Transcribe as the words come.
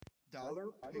Dollar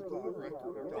Pickle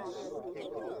Records.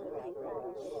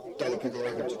 Dollar Pickle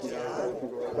Records.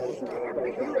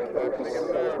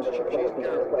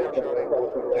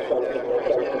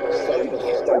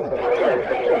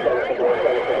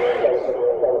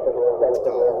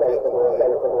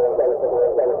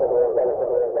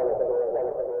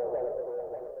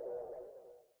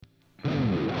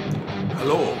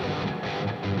 Hello,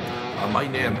 my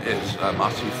name is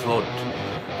Matthew Flood.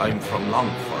 I'm from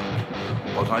Longford,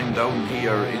 but I'm down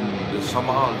here in the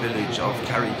small village of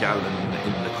Carrigallen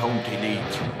in the County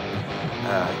Leitrim.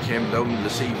 Came down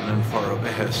this evening for a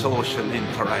bit of social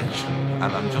interaction,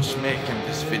 and I'm just making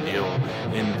this video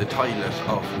in the toilet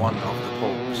of one of the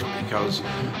pubs because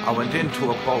I went into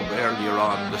a pub earlier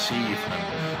on this evening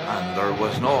and there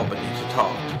was nobody to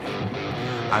talk to me,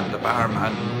 and the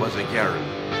barman was a girl,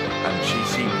 and she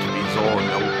seemed to be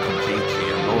zoned out completely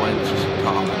and no interest in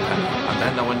talking to me. And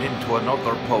then I went into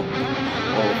another pub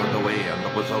over the way and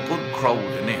there was a good crowd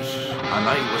in it, and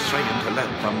I was trying to let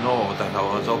them know that I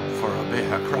was up for a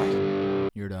bit of crack.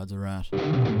 Your dad's a rat.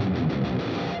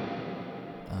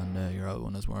 And you're out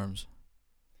on his worms.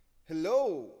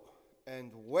 Hello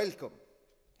and welcome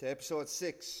to episode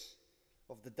 6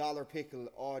 of the Dollar Pickle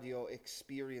audio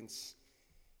experience.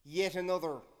 Yet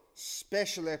another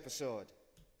special episode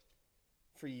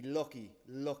for you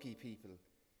lucky people.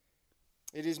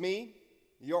 It is me,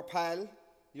 your pal,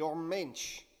 your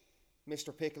mensch,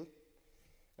 Mr. Pickle,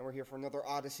 and we're here for another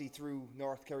odyssey through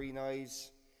North Kerry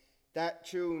Eyes. That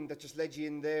tune that just led you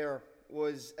in there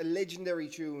was a legendary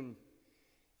tune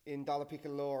in Dollar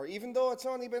Pickle lore, even though it's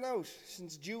only been out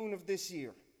since June of this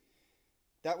year.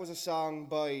 That was a song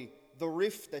by The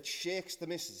Riff That Shakes the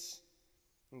Missus,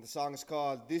 and the song is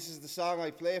called This Is the Song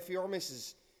I Play for Your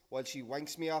Missus while she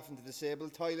wanks me off in the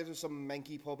disabled toilet of some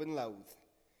manky pub in Louth.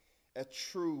 A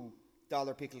true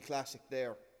Dollar Pickle classic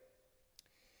there.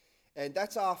 And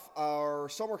that's off our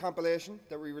summer compilation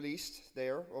that we released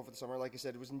there over the summer. Like I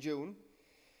said, it was in June.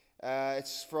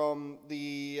 It's from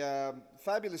the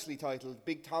fabulously titled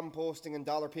Big Tom Posting and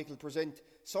Dollar Pickle present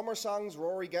Summer Songs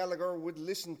Rory Gallagher would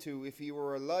listen to if he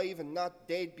were alive and not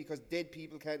dead, because dead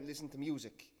people can't listen to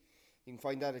music. You can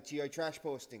find that at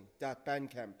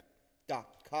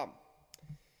gitrashposting.bandcamp.com.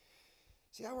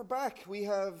 So yeah, we're back. We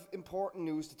have important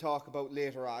news to talk about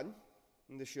later on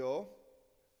in the show.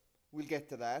 We'll get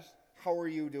to that. How are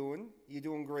you doing? You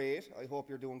doing great? I hope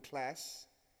you're doing class.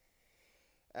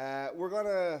 We're going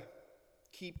to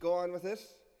keep going with it.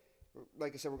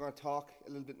 Like I said, we're going to talk a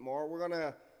little bit more. We're going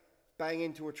to bang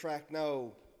into a track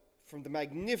now from the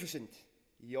magnificent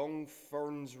Young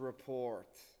Ferns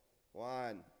Report.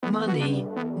 Money,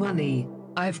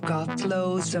 I've got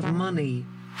loads of money.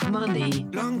 Money,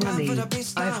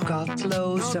 I've got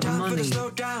loads of money.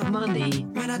 Money,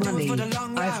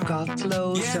 I've got loads of money. Money, I've got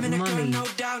loads of money.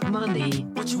 Money,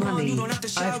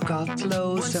 I've got loads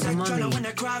of money.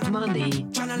 Money,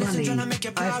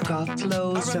 I've got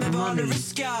loads of money. Money, I've got loads of money.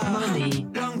 Money,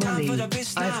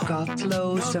 I've got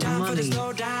loads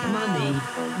of money.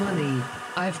 Money,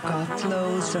 I've got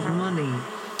loads of money. Money,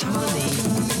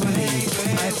 I've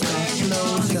got loads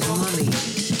of money.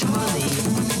 Money,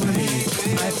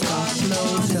 I've got loads of money. Money, I've got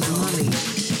loads of money. Money,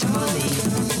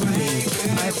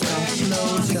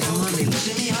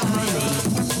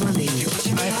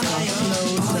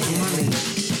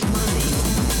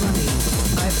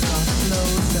 I've got loads of money. Money, I've got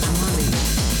loads of money. Money, I've got loads of money.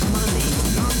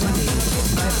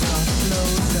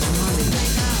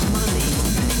 Money,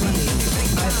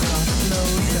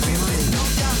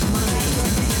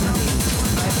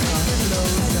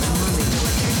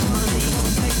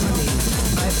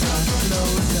 I've got loads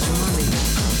of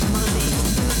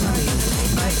money. Money,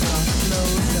 I've got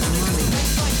loads of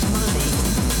money.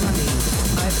 Money,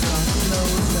 I've got loads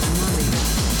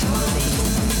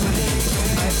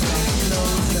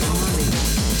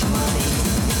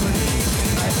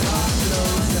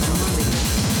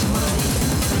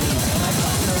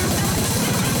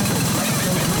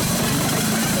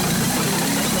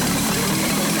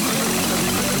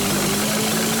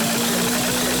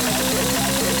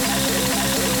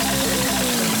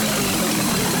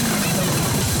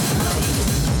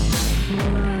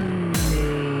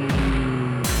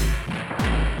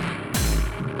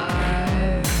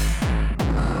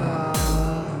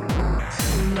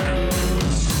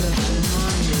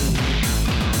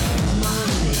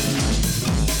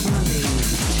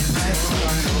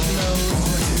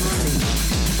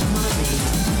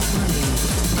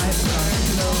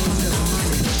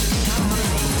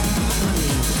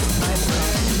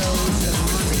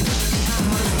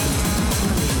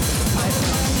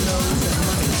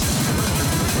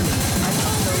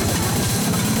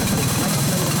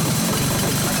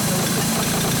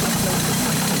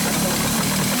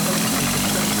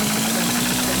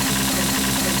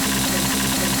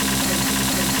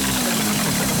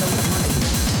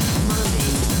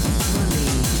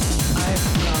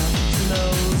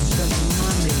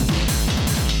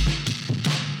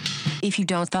If you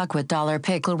don't fuck with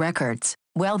Pickle Records,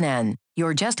 well then,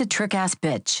 you're just a trick-ass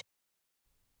bitch.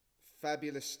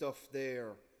 Fabulous stuff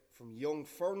there from Young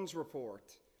Fern's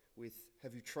report with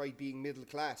Have You Tried Being Middle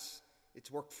Class?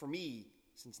 It's worked for me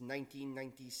since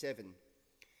 1997.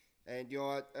 And you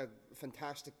know, a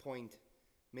fantastic point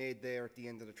made there at the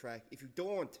end of the track. If you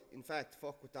don't, in fact,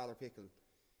 fuck with Pickle,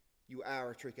 you are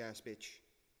a trick-ass bitch.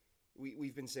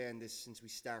 We've been saying this since we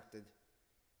started,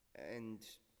 and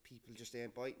people just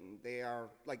ain't biting. They are,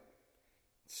 like,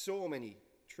 so many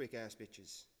trick-ass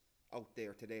bitches out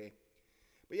there today.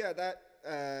 But yeah, that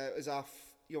is off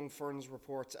Young Fern's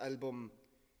Report's album,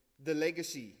 The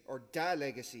Legacy, or Da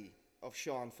Legacy of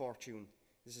Sean Fortune.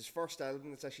 This is his first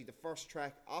album. It's actually the first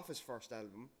track off his first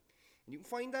album. And you can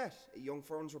find that at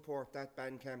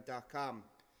youngfernsreport.bandcamp.com.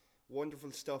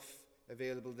 Wonderful stuff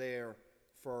available there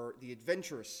for the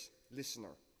adventurous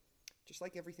listener. Just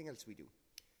like everything else we do.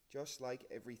 Just like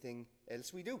everything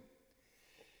else we do.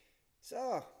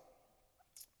 So,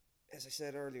 as I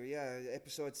said earlier, yeah,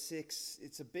 episode 6,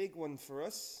 it's a big one for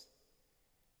us.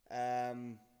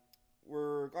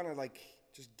 We're gonna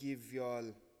just give y'all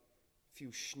a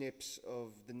few snips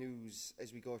of the news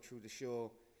as we go through the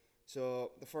show.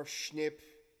 So the first snip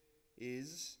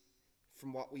is,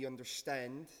 from what we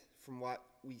understand, from what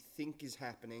we think is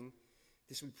happening,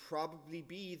 this will probably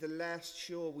be the last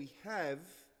show we have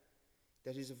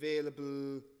that is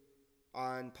available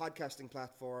on podcasting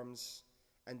platforms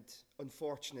and,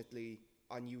 unfortunately,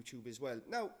 on YouTube as well.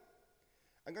 Now,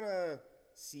 I'm going to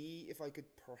see if I could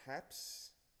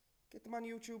perhaps get them on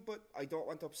YouTube, but I don't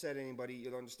want to upset anybody.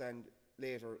 You'll understand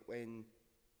later when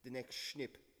the next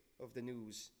snip of the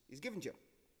news is given to you.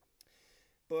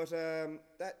 But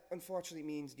that unfortunately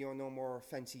means, no more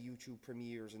fancy YouTube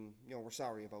premieres, and, we're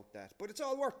sorry about that. But it's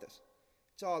all worth it.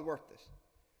 It's all worth it.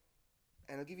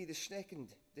 And I'll give you the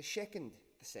second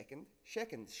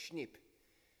snip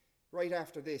right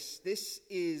after this. This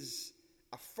is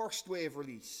a first wave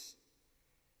release,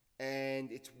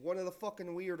 and it's one of the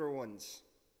fucking weirder ones.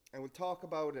 And we'll talk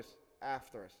about it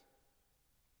after it.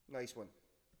 Nice one.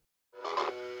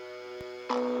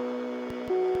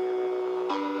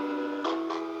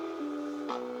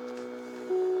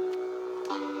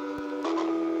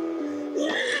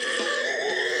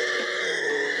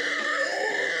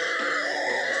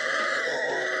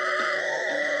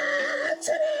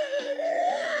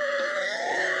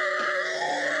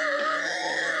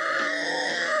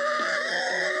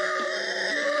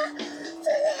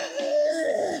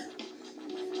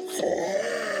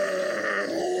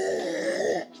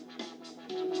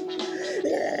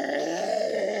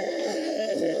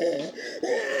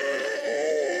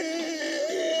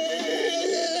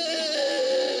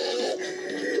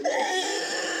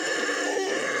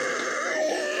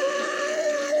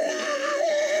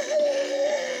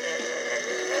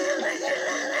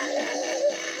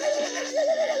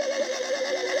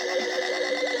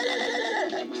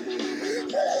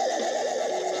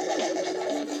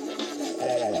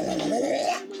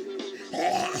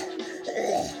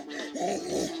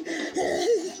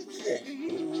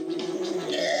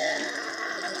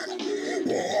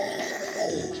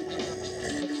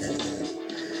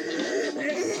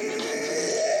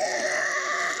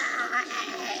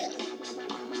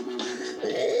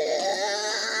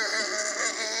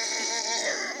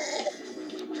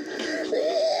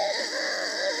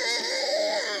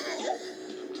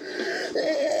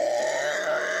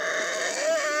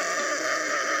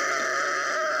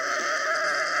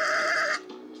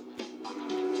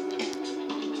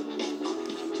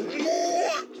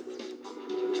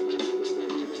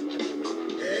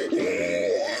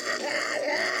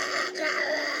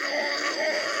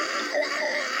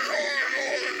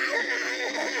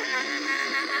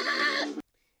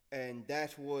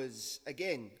 That was,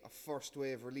 again, a first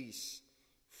wave release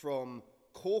from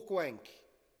Coke Wank,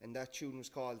 and that tune was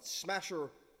called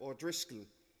Smasher O'Driscoll.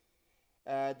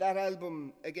 That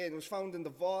album, again, was found in the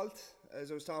vault, as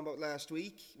I was talking about last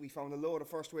week. We found a load of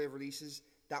first wave releases.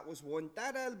 That was one.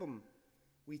 That album,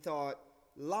 we thought,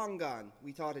 long gone.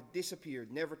 We thought it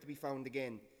disappeared, never to be found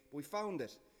again. But we found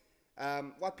it.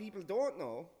 What people don't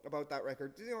know about that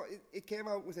record, it came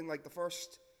out within the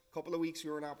first couple of weeks we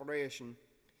were in operation.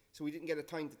 So we didn't get a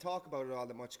time to talk about it all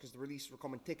that much because the releases were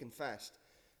coming thick and fast.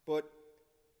 But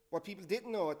what people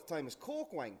didn't know at the time is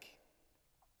Coke Wank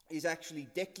is actually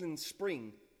Declan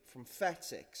Spring from Fat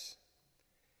Sex.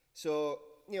 So,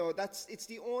 it's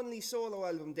the only solo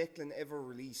album Declan ever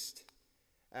released.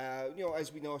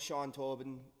 As we know, Sean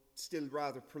Tobin, still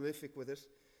rather prolific with it.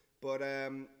 But,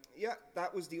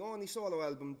 that was the only solo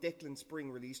album Declan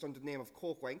Spring released under the name of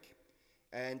Coke Wank.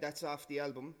 And that's off the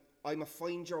album I'm a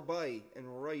Find Your Boy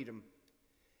and Ride 'em.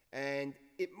 And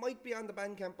it might be on the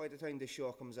Bandcamp by the time this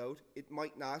show comes out. It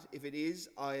might not. If it is,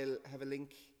 I'll have a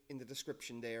link in the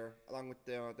description there, along with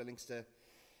the links to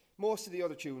most of the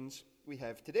other tunes we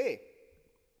have today.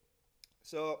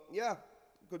 So, yeah,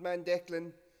 good man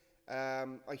Declan.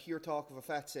 I hear talk of a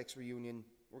Fat Sex reunion.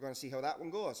 We're going to see how that one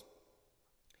goes.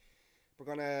 We're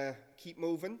going to keep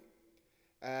moving.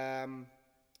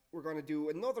 We're going to do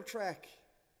another track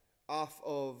off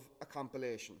of a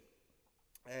compilation.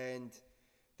 And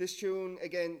this tune,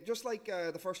 again, just like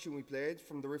the first tune we played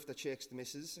from The Riff That Shakes the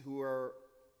Misses, who are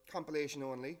compilation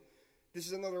only, this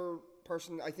is another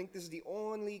person, I think this is the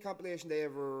only compilation they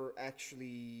ever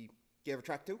actually gave a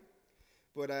track to.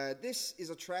 But this is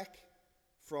a track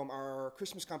from our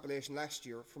Christmas compilation last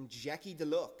year from Jackie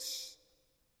Deluxe.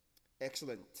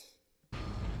 Excellent.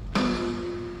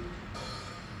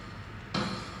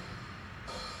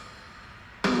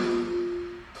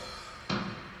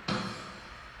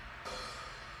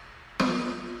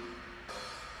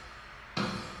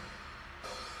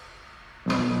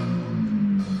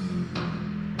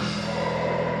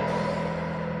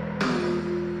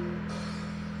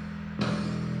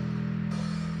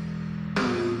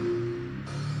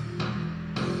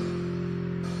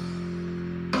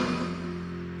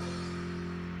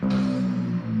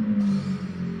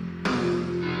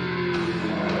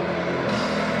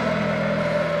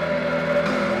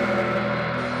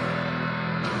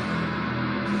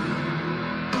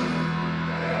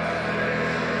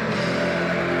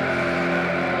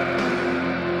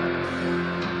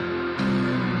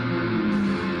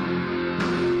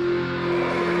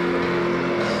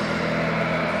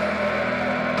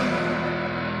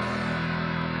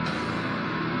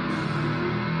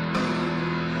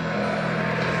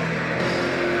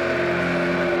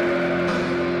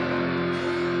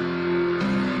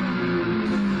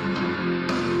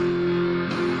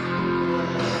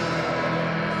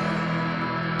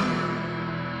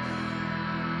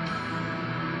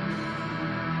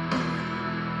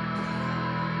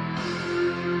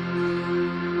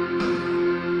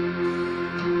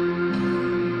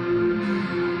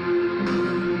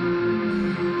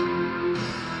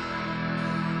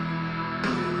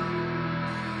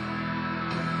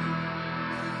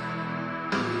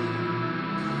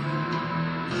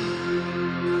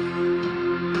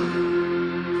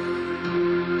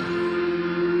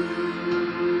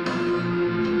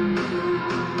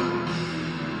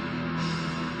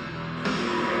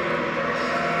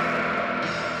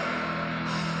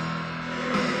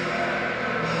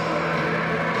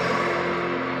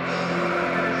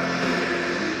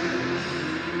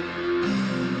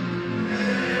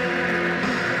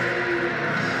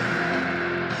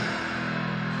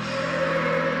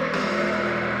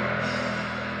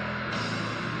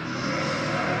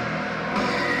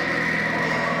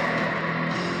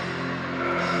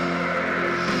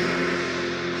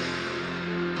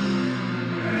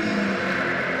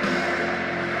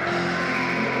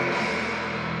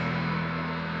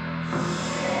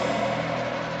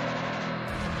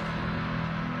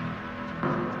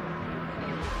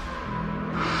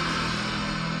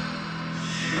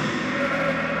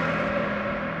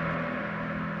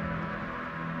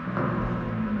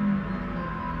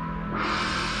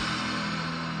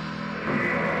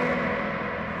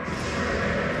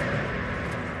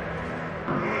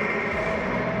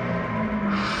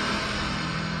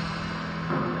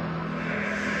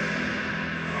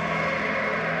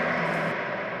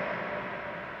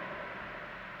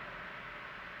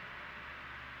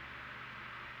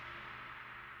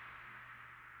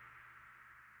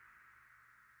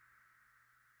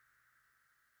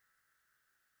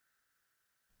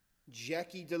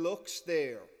 Jackie Deluxe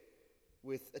there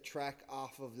with a track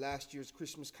off of last year's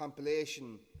Christmas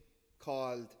compilation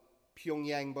called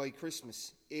Pyongyang by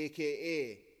Christmas,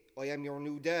 aka I Am Your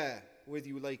New Dad, whether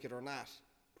you like it or not,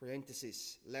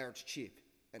 parenthesis, large chip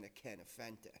and a can of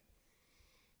Fanta.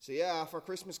 So yeah, off our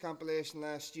Christmas compilation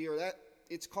last year, that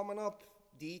it's coming up.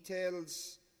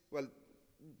 Details, well,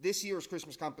 this year's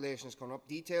Christmas compilation is coming up.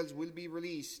 Details will be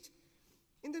released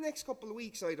in the next couple of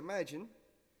weeks, I'd imagine.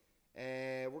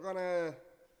 We're going to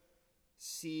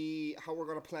see how we're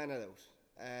going to plan it out.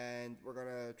 And we're going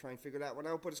to try and figure that one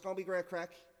out. But it's going to be great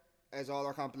crack, as all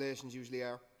our compilations usually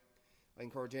are. I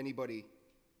encourage anybody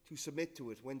to submit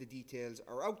to it when the details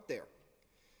are out there.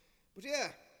 But yeah,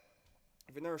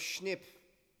 if another snip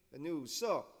of news.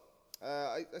 So,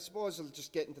 I suppose I'll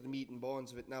just get into the meat and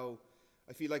bones of it now.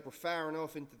 I feel like we're far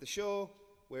enough into the show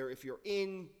where if you're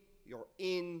in, you're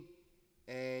in.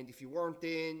 And if you weren't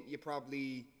in, you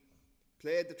probably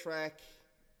played the track,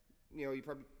 you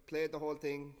probably played the whole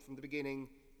thing from the beginning,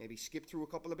 maybe skipped through a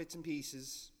couple of bits and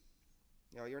pieces,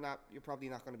 You're probably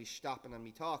not going to be stopping on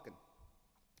me talking.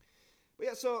 But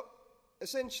yeah, so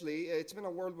essentially, it's been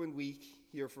a whirlwind week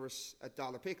here for us at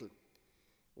Dollar Pickle,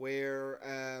 where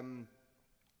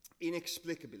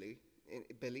inexplicably,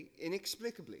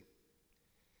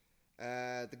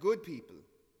 the good people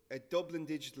at Dublin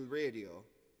Digital Radio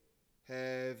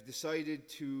have decided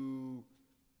to,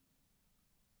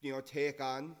 take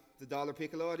on the Dollar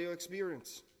Pickle audio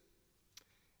experience.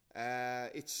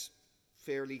 It's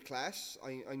fairly class.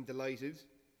 I'm delighted.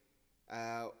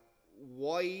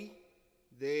 Why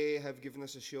they have given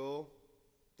us a show,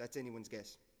 that's anyone's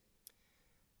guess.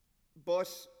 But,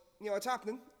 it's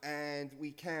happening, and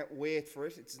we can't wait for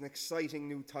it. It's an exciting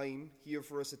new time here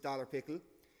for us at Dollar Pickle.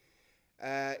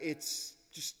 It's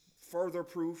just further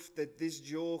proof that this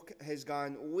joke has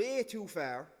gone way too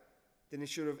far than it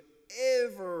should have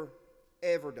ever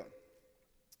done.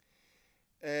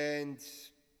 And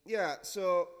yeah,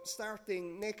 so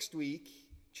starting next week,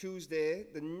 Tuesday,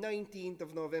 the 19th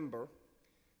of November,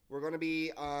 we're going to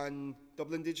be on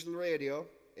Dublin Digital Radio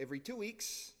every 2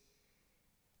 weeks.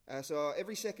 So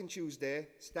every second Tuesday,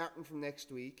 starting from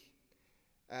next week,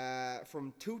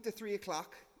 from 2 to 3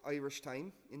 o'clock Irish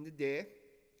time in the day,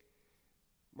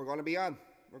 we're going to be on.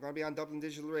 We're going to be on Dublin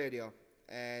Digital Radio,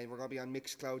 and we're going to be on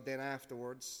Mixcloud then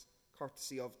afterwards,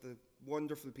 courtesy of the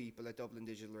wonderful people at Dublin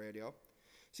Digital Radio.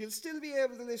 So you'll still be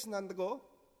able to listen on the go,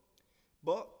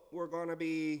 but we're going to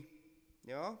be,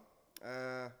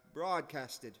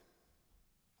 broadcasted,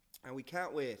 and we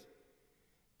can't wait.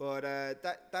 But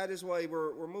that is why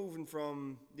we're moving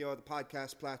from the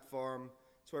podcast platform.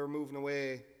 That's why we're moving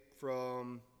away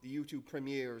from the YouTube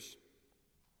premieres.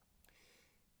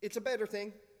 It's a better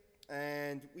thing,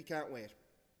 and we can't wait.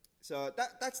 So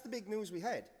that's the big news we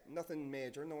had. Nothing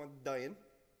major, no one dying.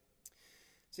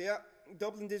 So yeah,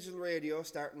 Dublin Digital Radio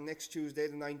starting next Tuesday,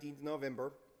 the 19th of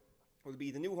November, will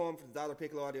be the new home for the Dollar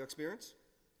Pickle audio experience.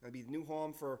 It'll be the new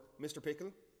home for Mr.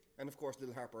 Pickle, and of course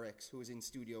Little Harper X, who is in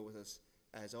studio with us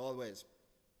as always.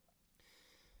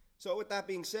 So with that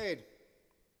being said,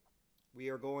 we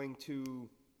are going to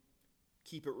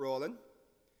keep it rolling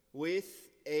with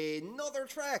another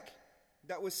track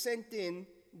that was sent in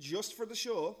just for the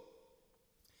show.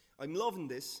 I'm loving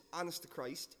this, honest to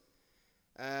Christ.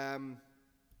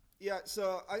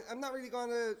 So I'm not really going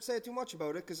to say too much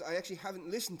about it because I actually haven't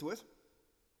listened to it.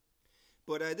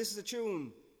 But this is a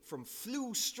tune from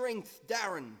Flu Strength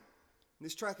Darren.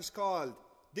 This track is called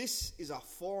This Is a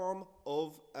Form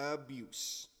of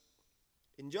Abuse.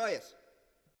 Enjoy it.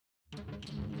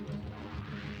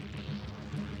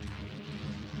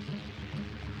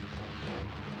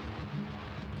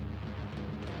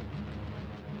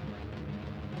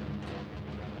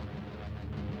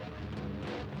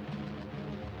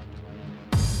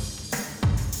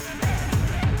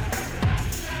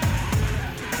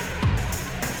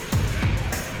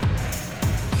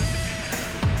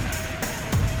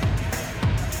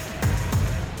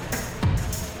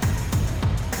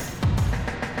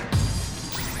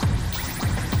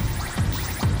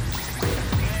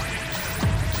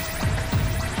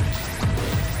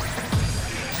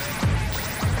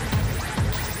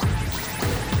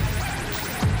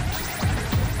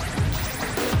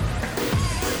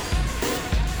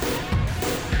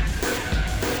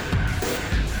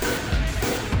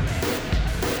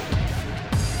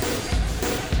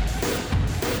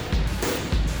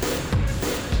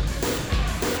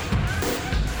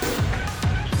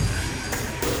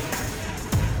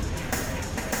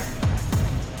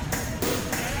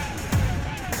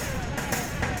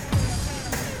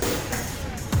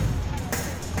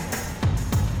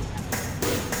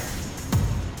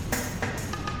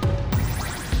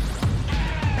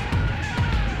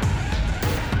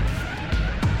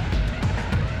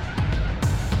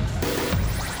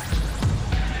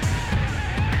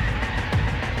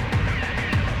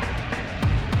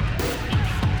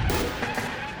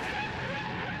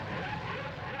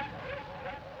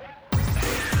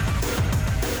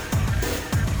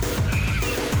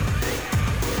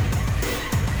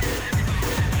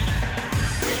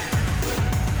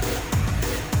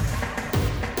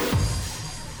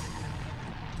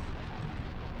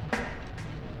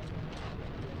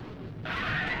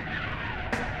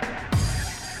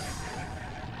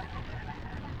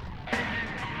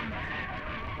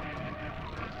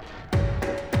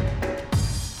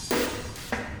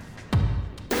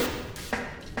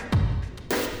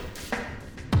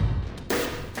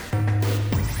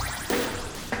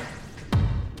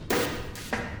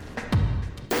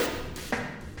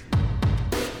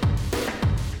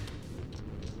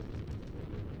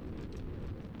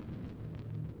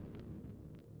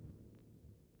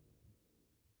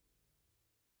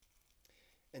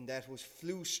 that was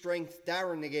Flu Strength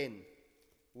Darren again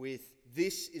with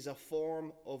This is a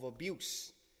Form of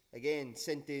Abuse. Again,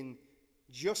 sent in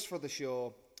just for the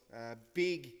show.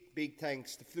 Big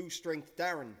thanks to Flu Strength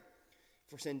Darren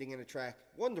for sending in a track.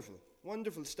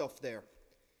 Wonderful stuff there.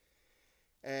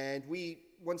 And we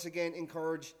once again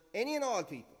encourage any and all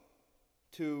people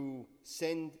to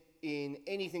send in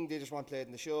anything they just want played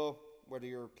in the show, whether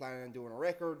you're planning on doing a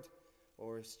record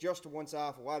or it's just a once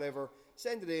off or whatever.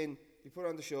 Send it in, we put it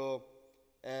on the show,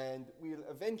 and we'll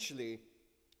eventually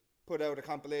put out a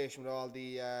compilation with all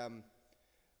the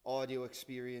audio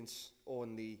experience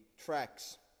only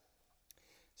tracks.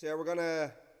 So yeah, we're going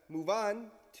to move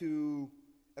on to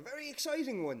a very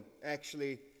exciting one,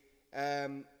 actually.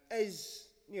 As,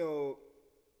 you know,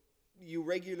 you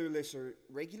regular listener...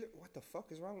 What the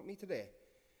fuck is wrong with me today?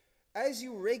 As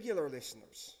you regular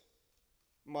listeners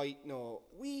might know,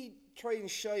 we try and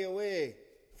shy away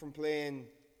from playing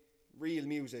real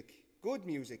music, good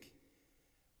music.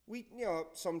 We, you know,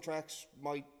 some tracks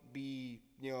might be,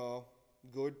 you know,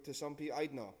 good to some people. I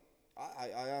don't know.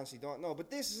 I honestly don't know. But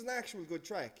this is an actual good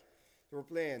track that we're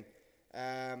playing.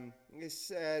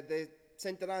 They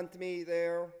sent it on to me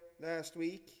there last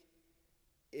week.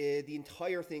 The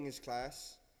entire thing is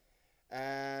class.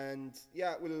 And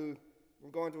yeah, we'll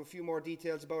go into a few more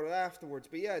details about it afterwards.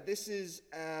 But yeah, this is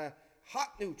a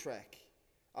hot new track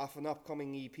off an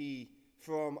upcoming EP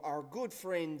from our good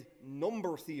friend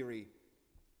Number Theory.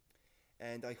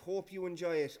 And I hope you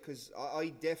enjoy it, because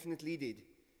I definitely did.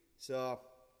 So,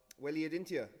 well, you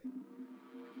didn't you?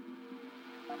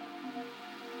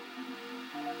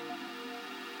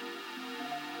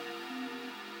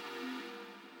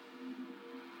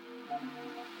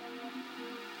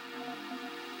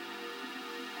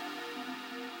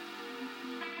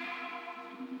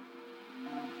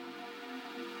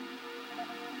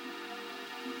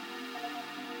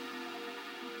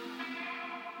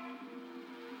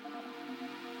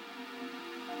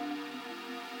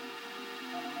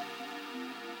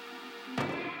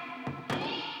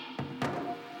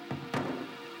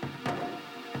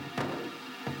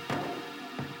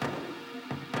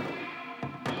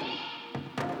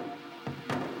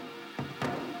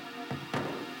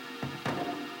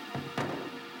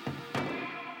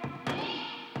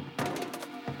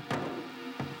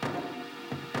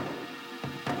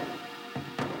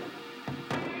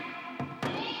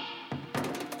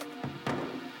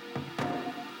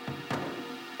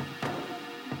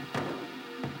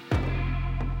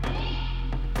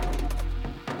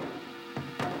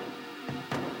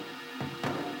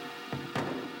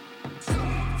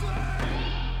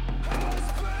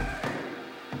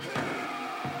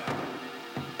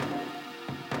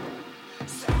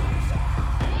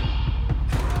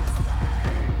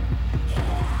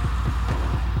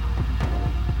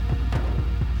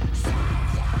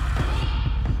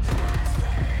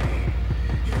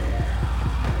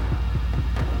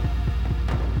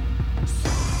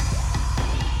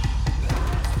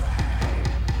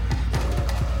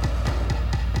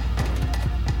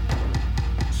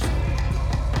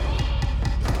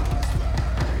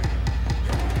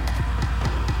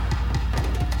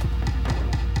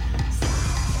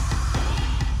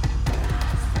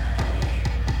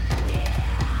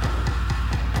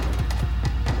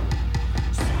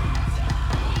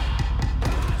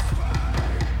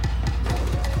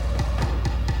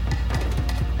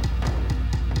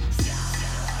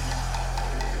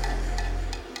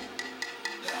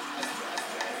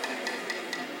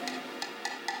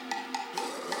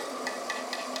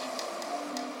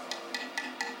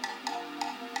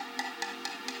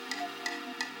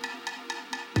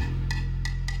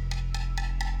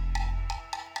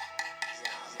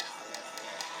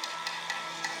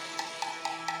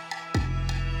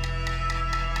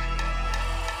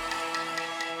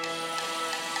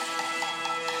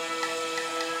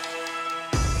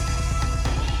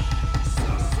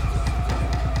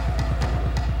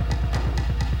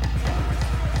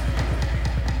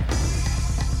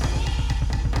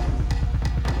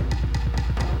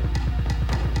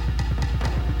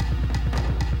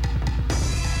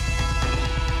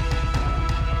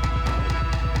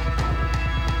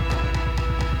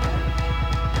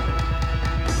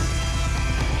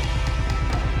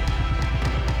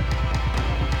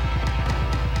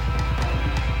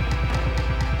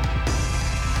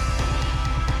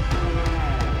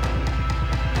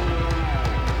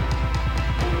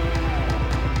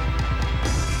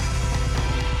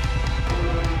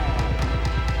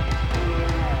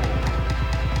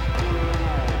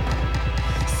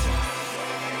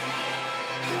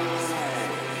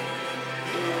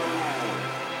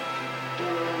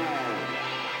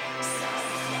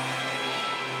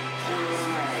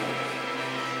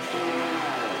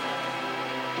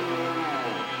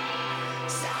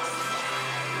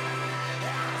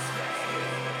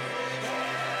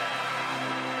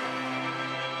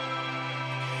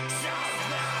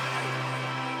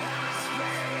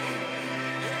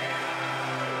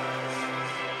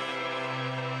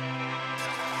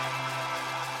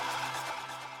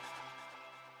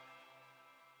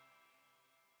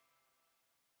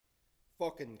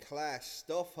 fucking class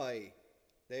stuff, high.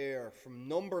 There, from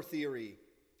Number Theory.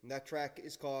 And that track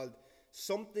is called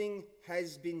Something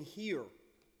Has Been Here.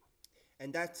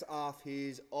 And that's off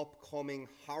his upcoming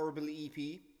Horrible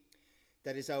EP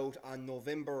that is out on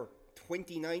November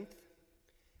 29th.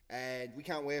 And we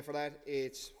can't wait for that.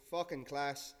 It's fucking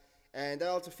class. And that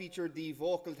also featured the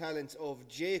vocal talents of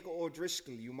Jake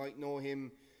O'Driscoll. You might know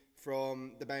him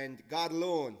from the band God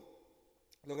Alone.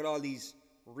 Look at all these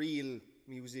real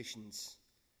musicians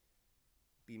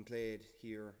being played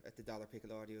here at the Dollar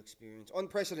Pickle Audio Experience.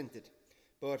 Unprecedented.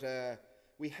 But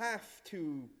we have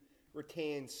to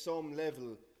retain some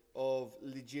level of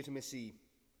legitimacy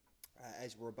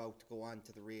as we're about to go on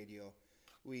to the radio.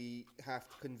 We have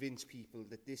to convince people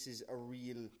that this is a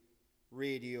real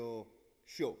radio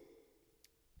show.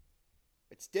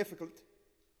 It's difficult,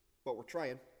 but we're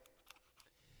trying.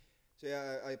 So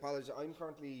yeah, I apologize. I'm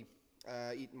currently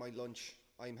eating my lunch.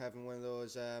 I'm having one of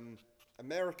those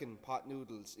American pot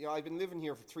noodles. You know, I've been living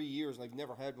here for 3 years and I've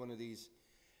never had one of these.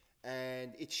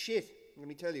 And it's shit, let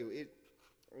me tell you.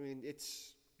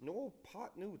 It's no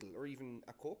pot noodle or even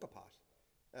a coca pot.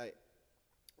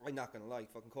 I'm not going to lie,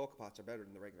 fucking coca pots are better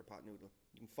than the regular pot noodle.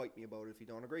 You can fight me about it if you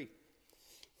don't agree.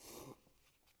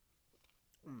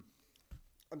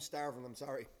 I'm starving, I'm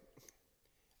sorry.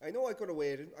 I know I could have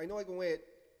waited. I know I can wait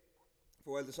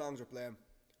for while the songs are playing.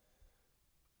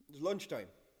 It's lunchtime.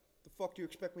 The fuck do you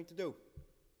expect me to do?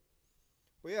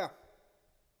 But yeah,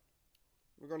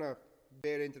 we're going to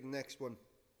bear into the next one.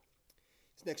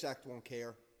 This next act won't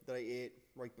care that I ate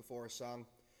right before a song.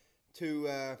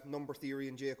 To Number Theory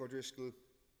and Jake O'Driscoll,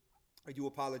 I do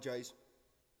apologise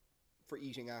for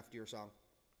eating after your song.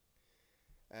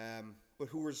 But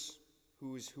who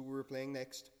we're playing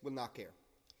next will not care.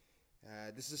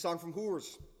 This is a song from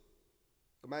Hoovers,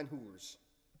 the man Hoovers.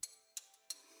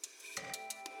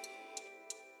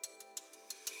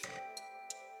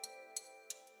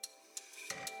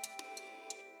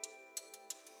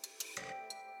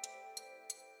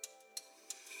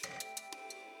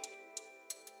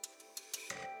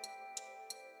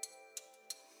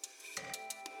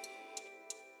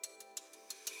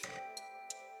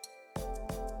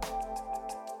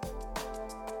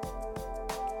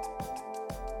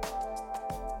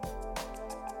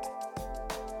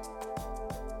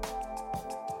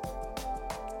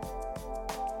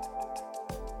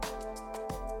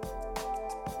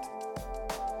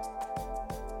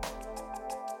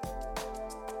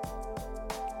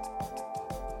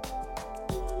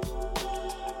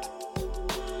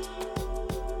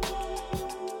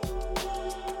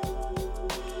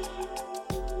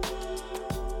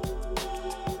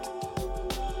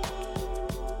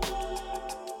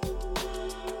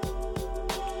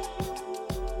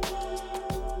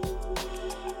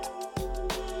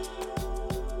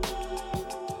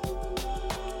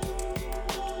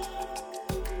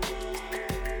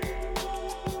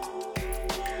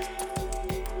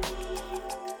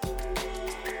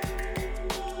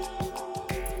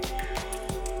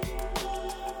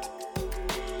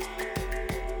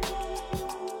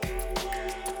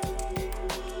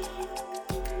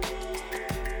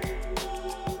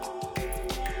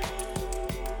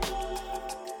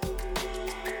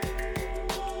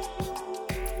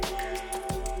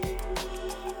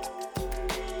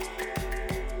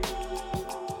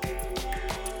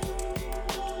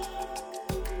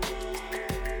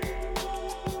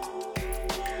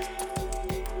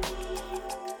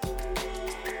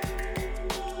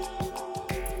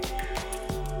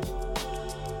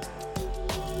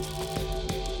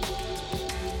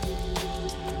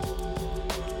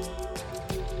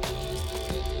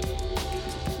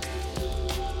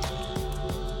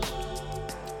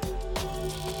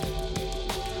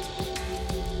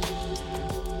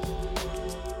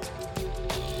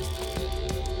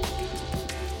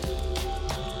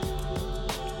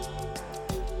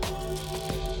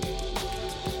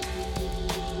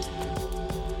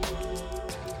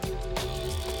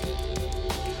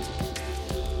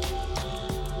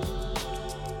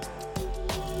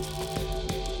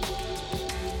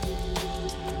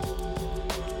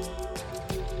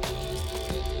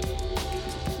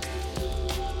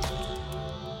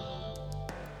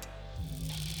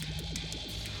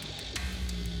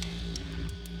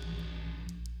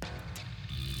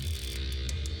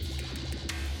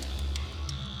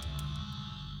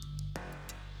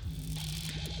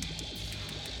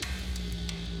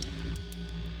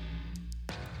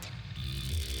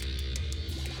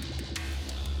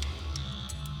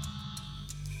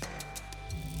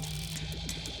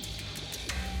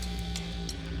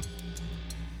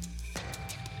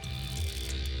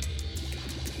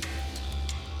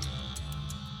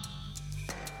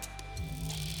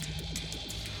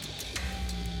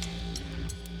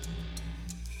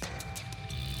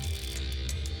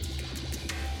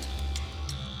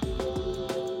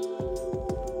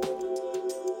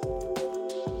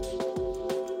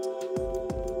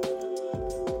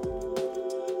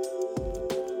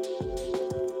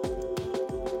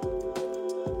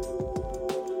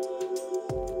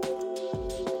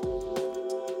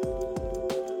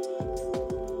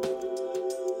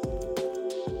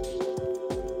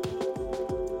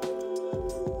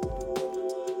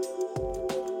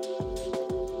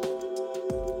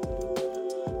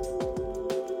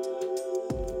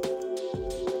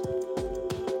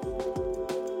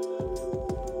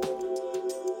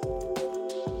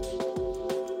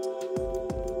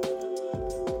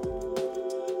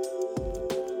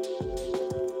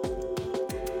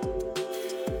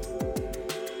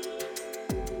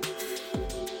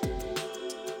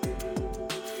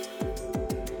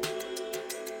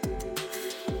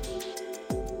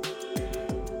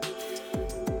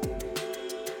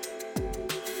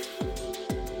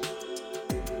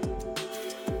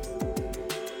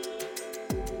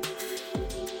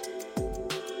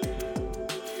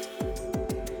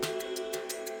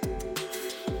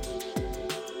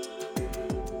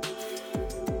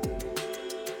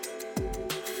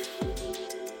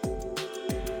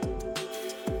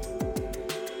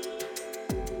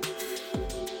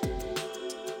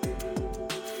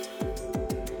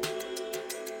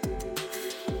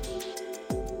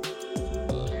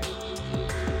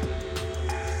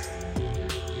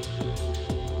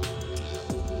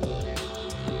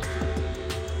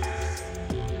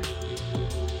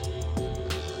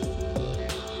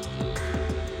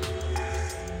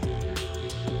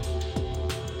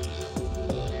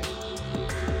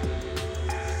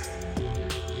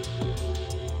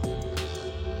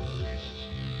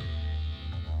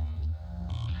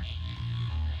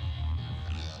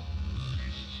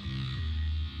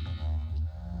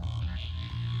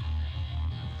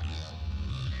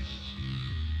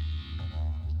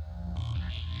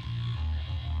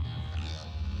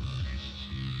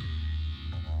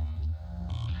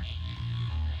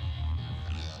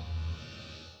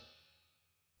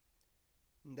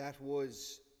 That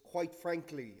was, quite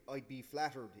frankly, I'd be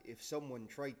flattered if someone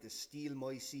tried to steal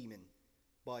my semen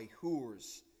by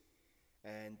Whores.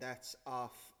 And that's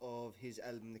off of his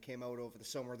album that came out over the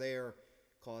summer there,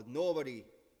 called Nobody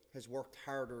Has Worked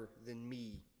Harder Than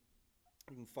Me.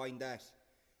 You can find that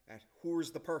at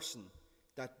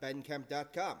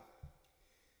whorestheperson.bandcamp.com.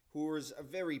 Whore's a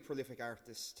very prolific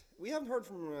artist. We haven't heard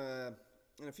from him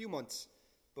in a few months,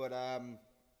 but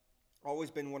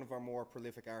always been one of our more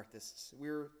prolific artists.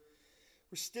 We're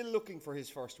still looking for his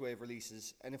first wave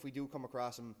releases, and if we do come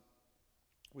across him,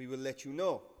 we will let you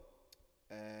know.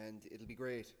 And it'll be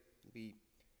great. It'll be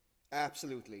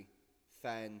absolutely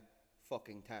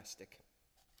fan-fucking-tastic.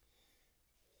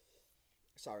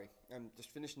 Sorry, I'm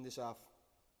just finishing this off.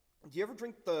 Do you ever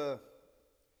drink it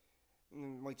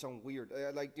might sound weird,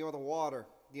 the water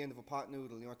at the end of a pot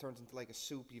noodle, it turns into like a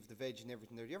soup, you have the veg and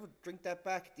everything there. Do you ever drink that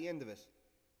back at the end of it?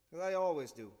 Because I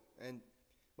always do. And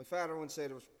my father once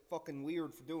said it was fucking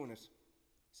weird for doing it.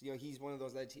 So, he's one of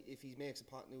those lads, if he makes a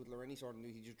pot noodle or any sort of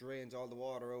noodle, he just drains all the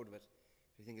water out of it.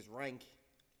 I think it's rank.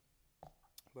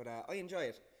 But I enjoy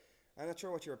it. I'm not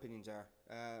sure what your opinions are.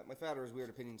 My father has weird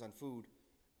opinions on food.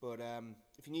 But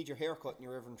if you need your hair cut and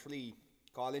you're ever in Tralee,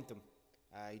 call into him.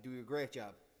 He do a great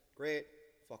job. Great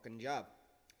fucking job.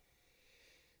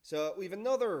 So we've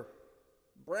another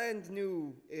brand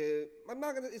new.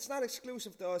 It's not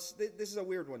exclusive to us. This is a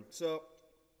weird one. So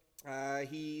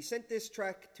he sent this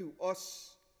track to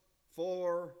us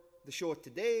for the show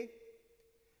today,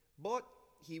 but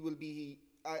he will be,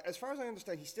 as far as I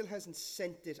understand, he still hasn't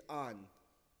sent it on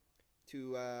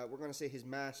to, we're going to say, his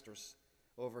masters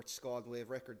over at Scald Wave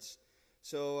Records.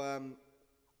 So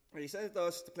he sent it to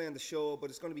us to play on the show, but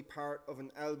it's going to be part of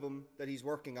an album that he's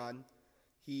working on.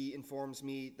 He informs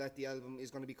me that the album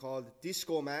is going to be called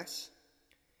Disco Mass.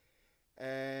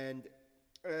 And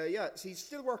so he's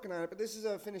still working on it, but this is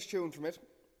a finished tune from it.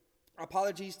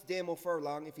 Apologies to Damo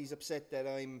Furlong if he's upset that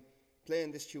I'm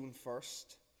playing this tune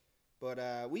first. But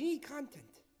we need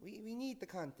content. We need the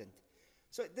content.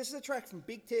 So this is a track from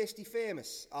Big Tasty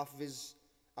Famous off of his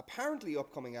apparently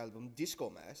upcoming album, Disco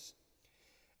Mass.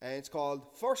 And it's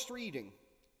called First Reading,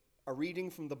 a reading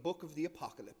from the Book of the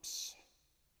Apocalypse.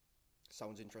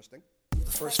 Sounds interesting.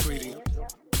 The first reading.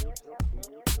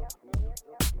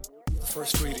 The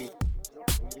first reading.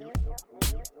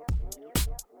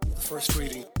 The first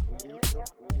reading.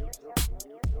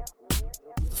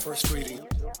 The first reading.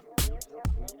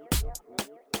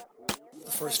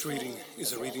 The first reading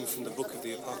is a reading from the Book of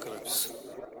the Apocalypse.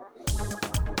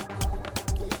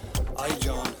 I,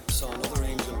 John, saw another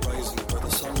angel rising where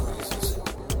the sun rises,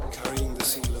 carrying the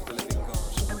seal of the living God.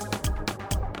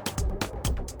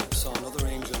 Saw another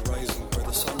angel rising where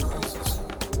the sun rises,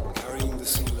 carrying the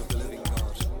seal of the living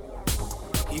God.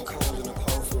 He called in a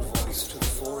powerful voice to the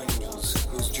four angels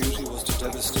whose duty was to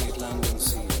devastate land and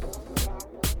sea.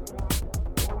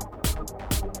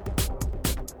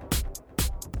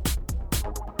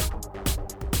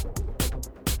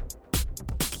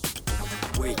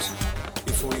 Wait,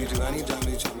 before you do any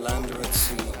damage on land or at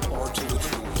sea, or to the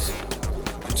trees,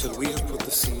 until we have put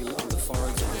the seal on the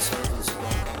foreheads of the servants of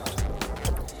our God.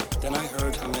 Then I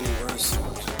heard how many were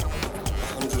sealed,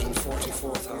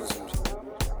 144,000,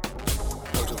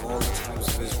 out of all the tribes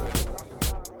of Israel.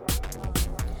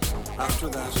 After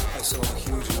that I saw a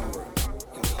huge number,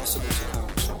 impossible to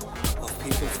count, of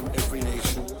people from every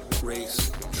nation, race,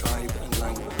 tribe and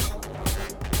language.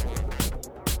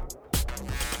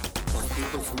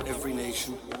 People from every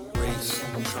nation, race,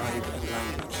 tribe and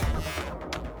language.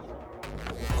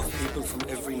 Of people from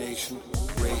every nation,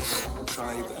 race,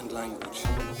 tribe and language.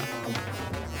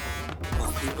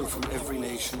 Of people from every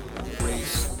nation,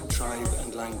 race, tribe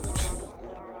and language.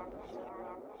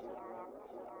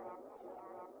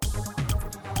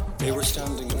 They were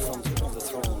standing in front of the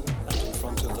throne and in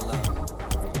front of the Lamb,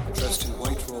 dressed in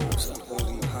white robes and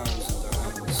holding palms in their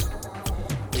hands.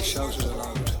 They shouted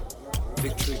aloud,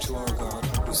 "Victory to our God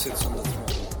who sits on the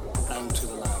throne, and to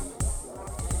the Lamb."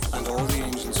 And all the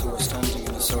angels who were standing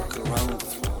in a circle round the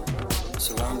throne,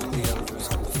 surrounding the elders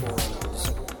and the four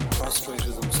animals,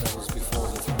 prostrated themselves before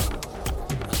the throne,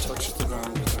 and touched the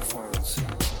ground with their foreheads,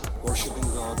 worshipping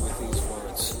God with these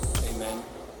words, Amen.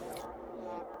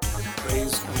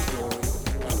 Praise and glory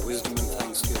and wisdom and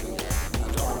thanksgiving,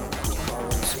 and honor and power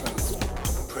and strength.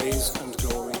 Praise and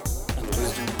glory and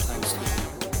wisdom and thanksgiving,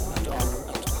 and honor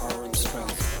and power and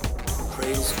strength.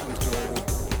 Praise and glory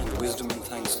and wisdom and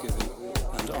thanksgiving,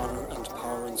 and honor and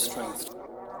power and strength.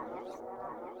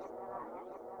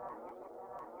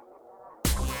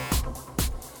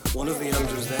 One of the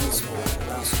elders then spoke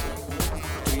and asked me,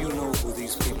 "Do you know who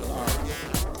these people are,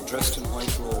 dressed in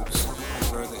white robes, and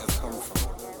where they have come from?"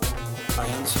 I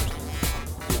answered,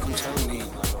 "You can tell me,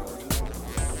 my lord."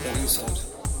 Then he said,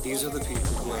 "These are the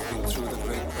people who have been through the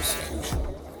great persecution,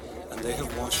 and they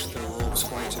have washed their robes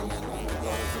white again in the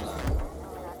blood of the Lamb."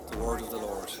 The word of the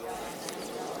Lord.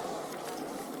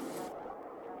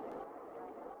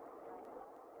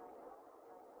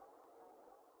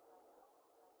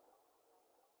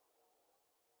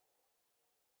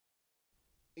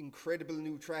 Incredible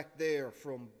new track there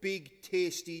from Big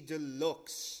Tasty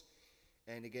Deluxe.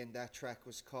 And again, that track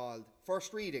was called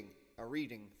First Reading, a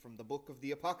reading from the Book of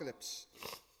the Apocalypse.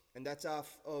 And that's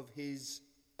off of his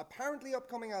apparently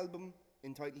upcoming album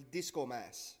entitled Disco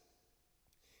Mass.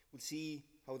 We'll see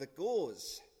how that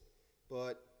goes,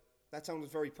 but that sounded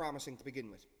very promising to begin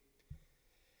with.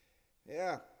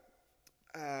 Yeah,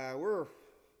 we're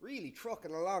really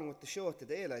trucking along with the show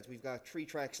today, lads. We've got 3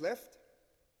 tracks left.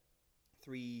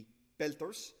 3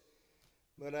 belters.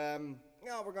 But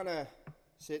we're gonna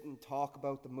sit and talk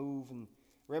about the move and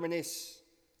reminisce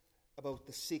about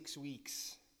the 6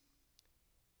 weeks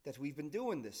that we've been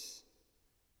doing this.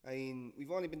 I mean, we've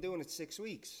only been doing it 6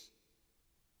 weeks.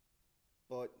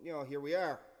 But, here we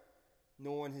are.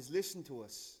 No one has listened to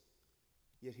us.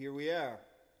 Yet here we are.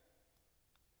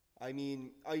 I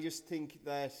mean, I just think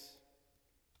that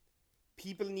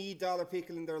people need Dollar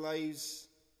Pickle in their lives.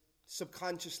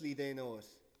 Subconsciously they know it,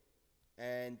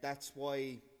 and that's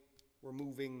why we're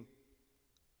moving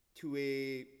to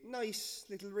a nice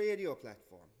little radio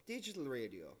platform, digital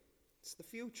radio. It's the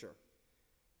future.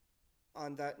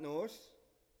 On that note,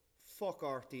 fuck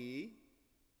RTE.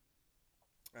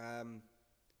 I'm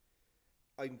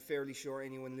fairly sure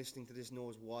anyone listening to this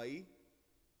knows why.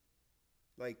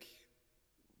 Like,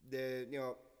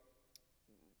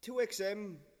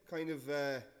 2XM kind of,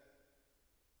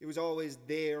 it was always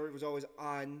there, it was always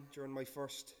on during my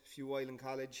first few while in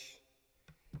college.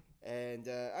 And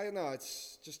I don't know,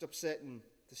 it's just upsetting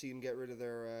to see them get rid of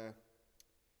their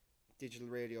digital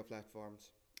radio platforms.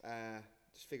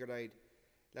 Just figured I'd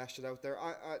lash it out there.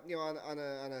 On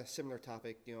a similar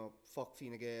topic, fuck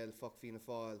Fine Gael, fuck Fianna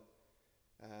Fáil,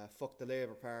 fuck the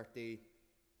Labour Party,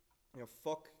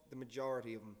 fuck the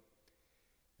majority of them.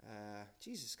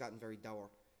 Jesus, it's gotten very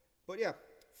dour. But yeah,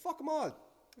 fuck them all.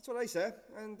 That's what I say,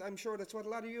 and I'm sure that's what a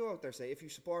lot of you out there say. If you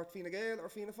support Fine Gael or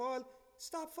Fianna Fáil,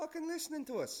 stop fucking listening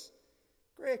to us.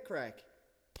 Great crack.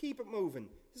 Keep it moving.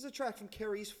 This is a track from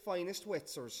Kerry's Finest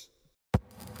Wetzers.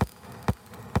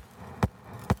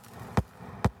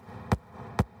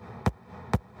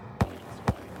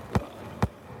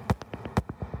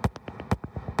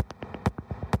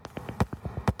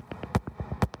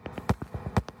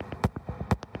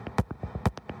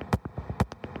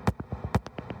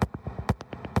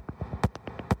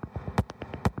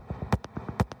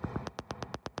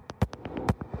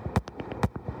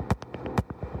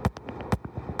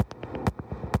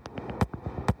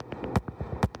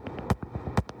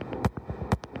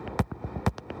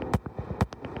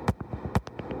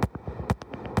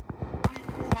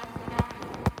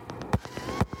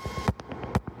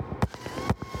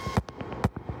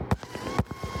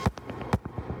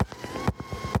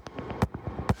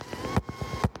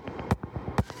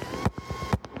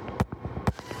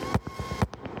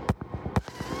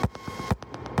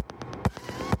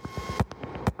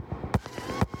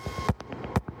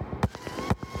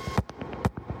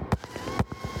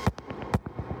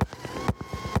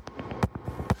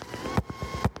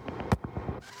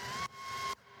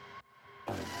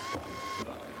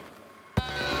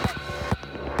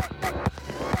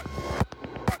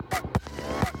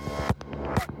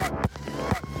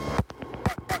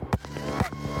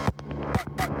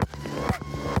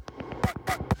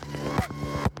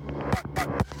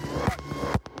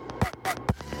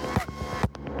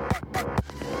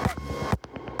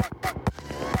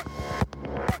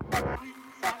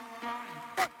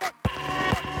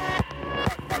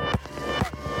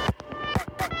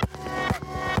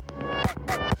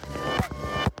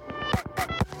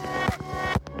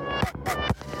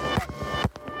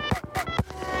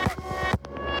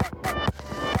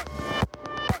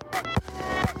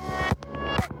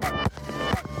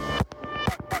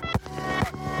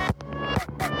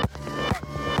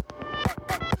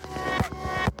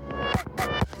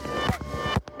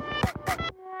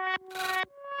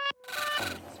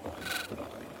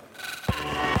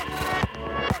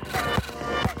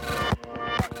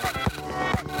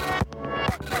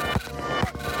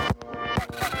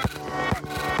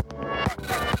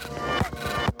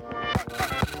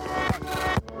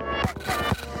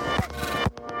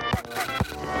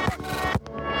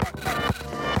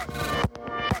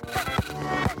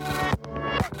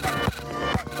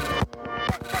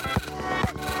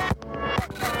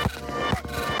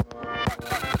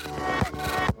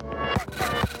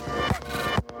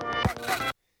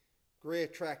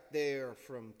 Great track there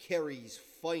from Kerry's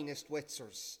Finest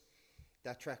Wetzers.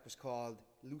 That track was called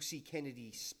Lucy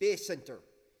Kennedy Space Center.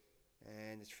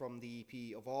 And it's from the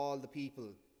EP of all the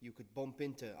people you could bump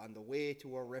into on the way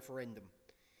to a referendum.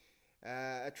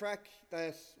 A track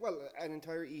that, well, an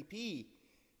entire EP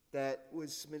that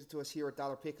was submitted to us here at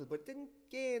Dollar Pickle, but didn't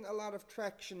gain a lot of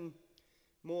traction,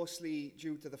 mostly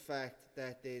due to the fact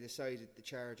that they decided to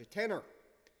charge a tenner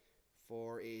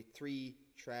for a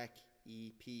 3-track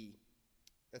EP.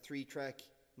 A 3-track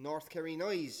North Kerry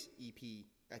Noise EP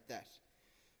at that.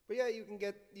 But yeah,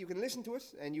 you can listen to it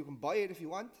and you can buy it if you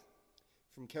want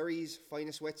from Kerry's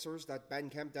Finest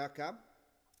Wetzers.bandcamp.com.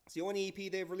 It's the only EP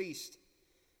they've released.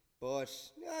 But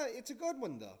yeah, it's a good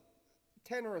one though.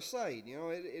 Tenor aside,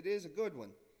 it is a good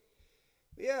one.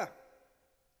 But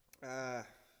yeah,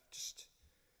 just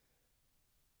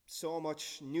so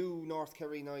much new North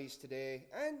Kerry noise today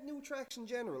and new tracks in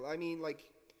general. I mean, like,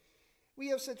 we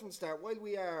have said from the start, while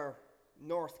we are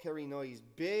North Kerry noise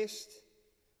based,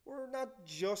 we're not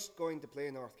just going to play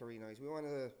North Kerry noise. We want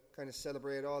to kind of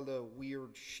celebrate all the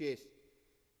weird shit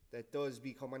that does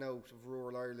be coming out of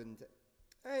rural Ireland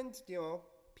and,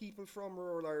 people from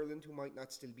rural Ireland who might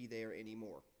not still be there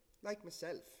anymore, like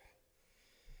myself.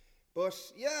 But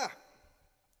yeah,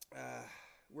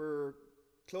 we're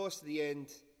close to the end.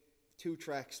 2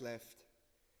 tracks left.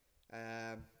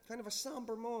 Kind of a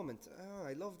somber moment.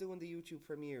 I love doing the YouTube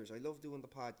premieres. I love doing the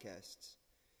podcasts.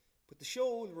 But the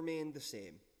show will remain the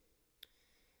same.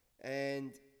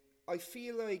 And I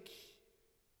feel like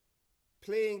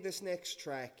playing this next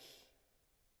track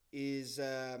is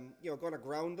going to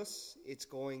ground us. It's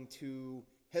going to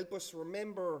help us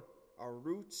remember our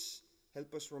roots,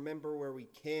 help us remember where we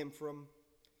came from.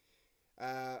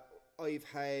 I've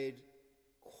had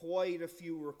quite a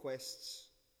few requests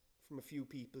from a few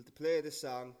people to play this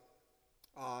song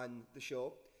on the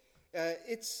show.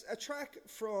 It's a track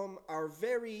from our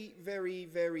very, very,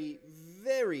 very,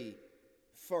 very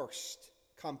first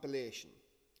compilation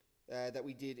that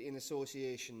we did in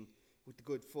association with the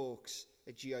good folks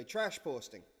at GI Trash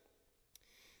Posting.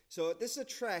 So this is a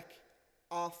track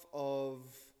off of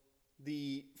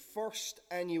the first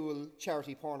annual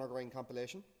charity Porno Grind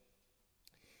compilation.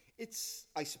 It's,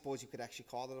 I suppose you could actually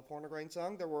call it a Porno Grind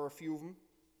song. There were a few of them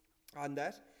on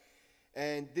that.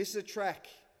 And this is a track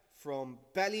from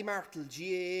Ballymartle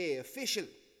GAA Official.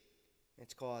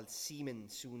 It's called Seaman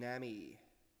Tsunami.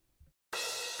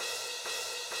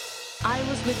 I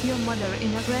was with your mother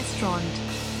in a restaurant.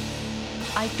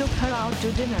 I took her out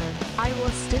to dinner. I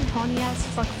was still horny as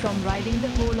fuck from riding the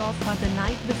whole of her the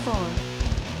night before.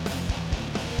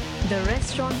 The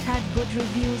restaurant had good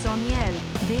reviews on Yelp.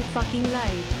 They fucking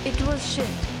lied. It was shit.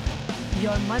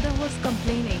 Your mother was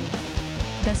complaining.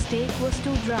 The steak was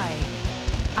too dry.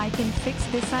 I can fix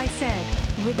this, I said,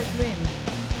 with a grin.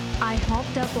 I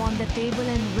hopped up on the table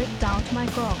and whipped out my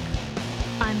cock.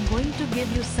 I'm going to give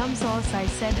you some sauce, I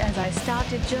said as I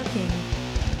started jerking.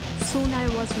 Soon I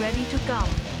was ready to come.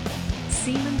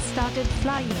 Semen started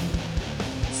flying.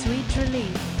 Sweet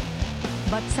relief.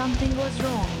 But something was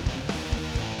wrong.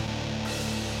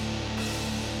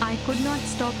 I could not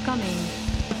stop coming.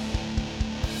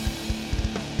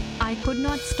 I could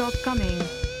not stop coming.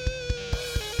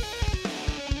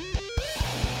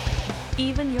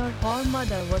 Even your whore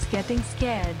mother was getting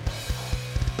scared.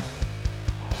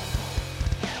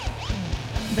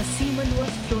 The semen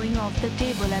was flowing off the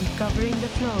table and covering the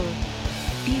floor.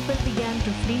 People began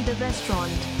to flee the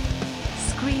restaurant,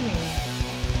 screaming.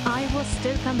 I was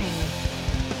still coming.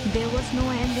 There was no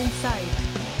end in sight.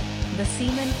 The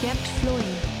semen kept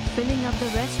flowing, filling up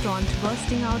the restaurant,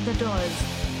 bursting out the doors.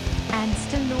 And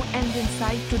still no end in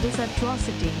sight to this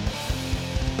atrocity.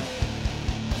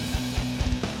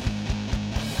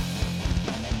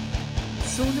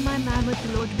 Soon my mammoth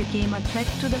load became a threat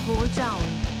to the whole town.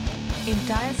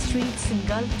 Entire streets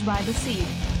engulfed by the seed.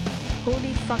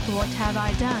 Holy fuck, what have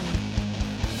I done?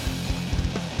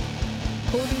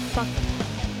 Holy fuck,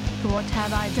 what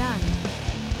have I done?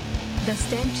 The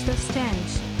stench, the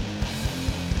stench.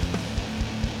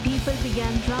 People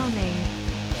began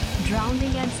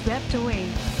drowning and swept away.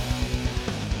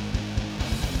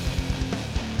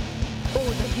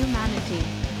 Oh, the humanity.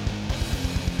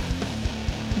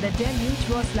 The deluge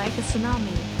was like a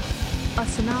tsunami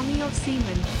of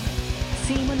semen.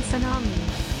 Semen tsunami.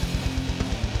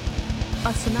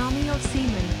 A tsunami of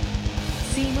semen.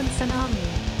 Semen tsunami.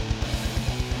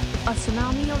 A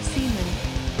tsunami of semen.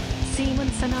 Semen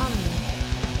tsunami.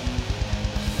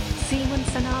 Semen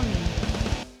tsunami.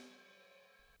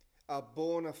 A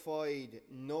bona fide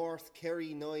North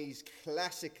Kerry noise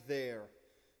classic there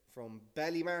from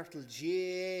Ballymartle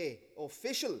GAA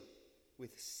Official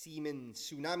with Seaman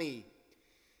Tsunami.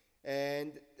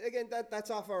 And again, that's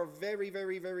off our very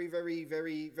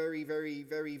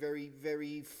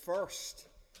first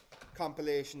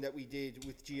compilation that we did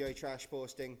with GI Trash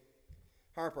Posting.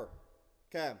 Harper,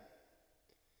 Cam,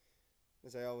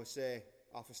 as I always say,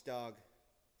 office dog,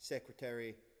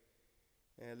 secretary,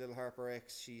 little Harper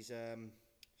X. She's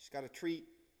got a treat,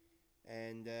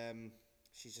 and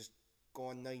she's just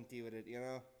going 90 with it, you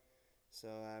know. So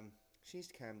she needs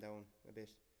to calm down a bit.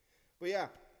 But yeah,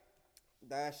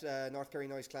 that North Kerry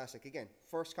Noise Classic, again,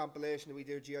 first compilation that we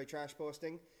did GI Trash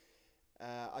Posting.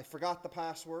 I forgot the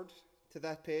password to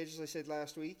that page, as I said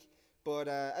last week, but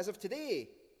as of today,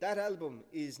 that album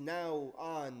is now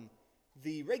on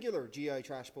the regular GI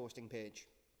Trash Posting page.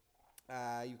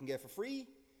 You can get it for free.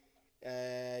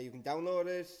 You can download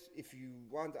it if you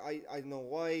want. I don't know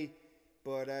why,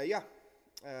 but yeah,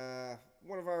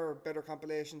 one of our better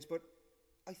compilations, but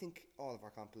I think all of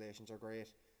our compilations are great.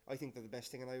 I think they're the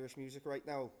best thing in Irish music right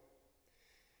now.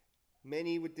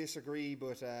 Many would disagree,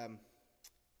 but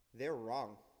they're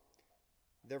wrong.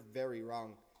 They're very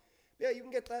wrong. But yeah, you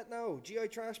can get that now. GI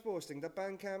Trash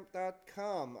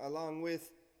Posting.bandcamp.com, along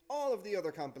with all of the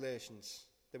other compilations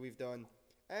that we've done.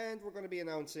 And we're going to be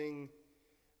announcing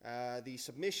the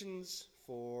submissions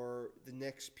for the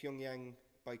next Pyongyang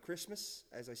by Christmas.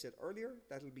 As I said earlier,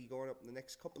 that'll be going up in the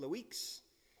next couple of weeks.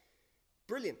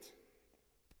 Brilliant.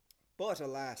 But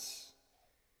alas,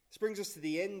 this brings us to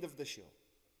the end of the show.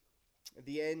 At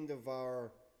the end of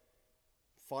our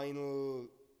final,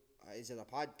 is it a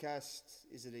podcast?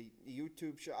 Is it a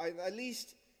YouTube show? At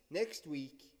least next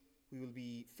week, we will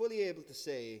be fully able to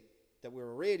say that we're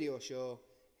a radio show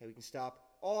and we can stop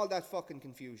all that fucking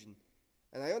confusion.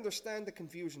 And I understand the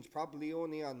confusion's probably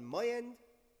only on my end,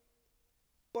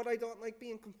 but I don't like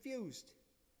being confused.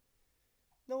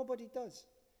 Nobody does.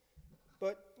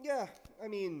 But yeah, I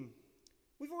mean,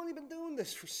 we've only been doing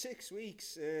this for 6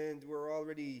 weeks and we're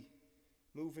already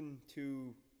moving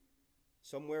to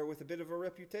somewhere with a bit of a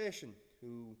reputation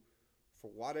who,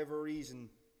 for whatever reason,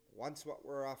 wants what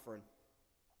we're offering.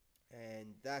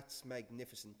 And that's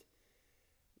magnificent.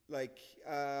 Like,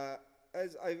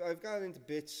 as I've gotten into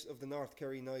bits of the North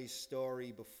Kerry Noise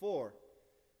story before,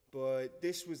 but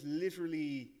this was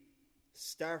literally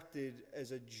started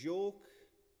as a joke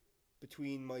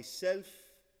between myself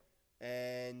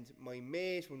and my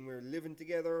mate when we were living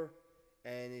together,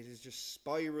 and it has just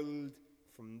spiraled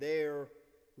from there.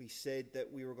 We said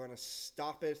that we were going to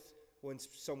stop it once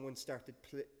someone started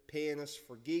paying us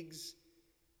for gigs.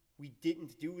 We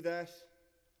didn't do that.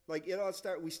 Like,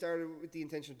 we started with the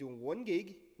intention of doing one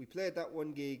gig. We played that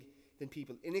one gig. Then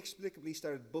people inexplicably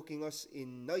started booking us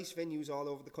in nice venues all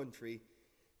over the country.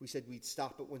 We said we'd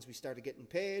stop it once we started getting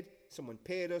paid. Someone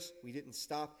paid us. We didn't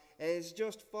stop. And it's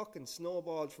just fucking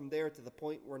snowballed from there to the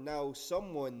point where now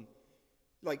someone,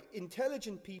 like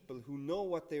intelligent people who know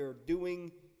what they're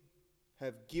doing,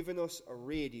 have given us a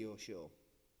radio show.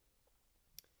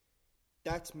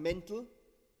 That's mental.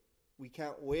 We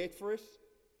can't wait for it.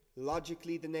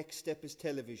 Logically, the next step is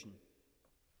television.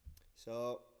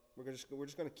 So we're just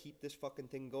going to keep this fucking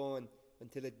thing going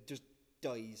until it just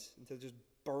dies, until it just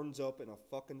burns up in a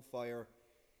fucking fire.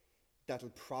 That'll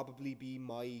probably be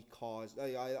my cause.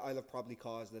 I'll have probably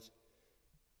caused it.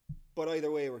 But either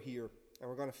way, we're here, and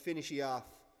we're going to finish you off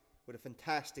with a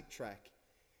fantastic track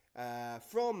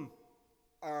from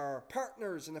our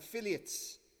partners and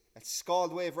affiliates at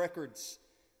Scald Wave Records.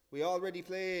 We already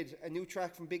played a new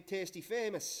track from Big Tasty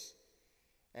Famous,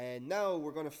 and now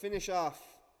we're going to finish off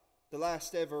the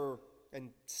last ever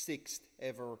and 6th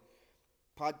ever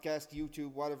podcast,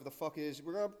 YouTube, whatever the fuck it is.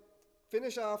 We're going to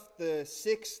finish off the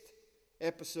 6th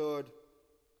episode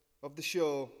of the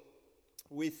show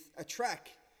with a track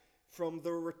from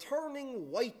the returning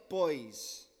White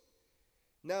Boys.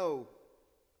 Now,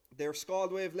 they're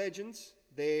Scald Wave legends.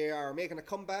 They are making a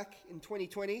comeback in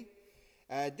 2020.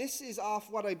 This is off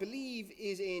what I believe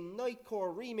is a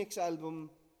Nightcore remix album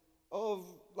of,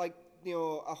 like, you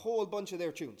know, a whole bunch of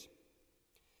their tunes.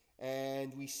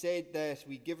 And we said that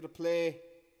we'd give it a play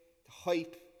to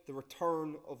hype the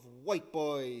return of White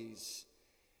Boys.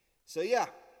 So yeah,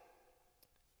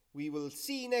 we will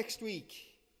see next week,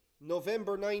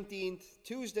 November 19th,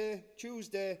 Tuesday,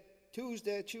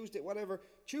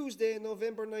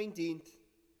 November 19th,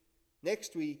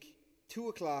 next week, 2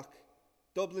 o'clock,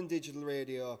 Dublin Digital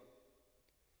Radio.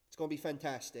 It's going to be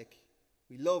fantastic.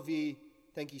 We love you.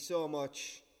 Thank you so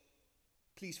much.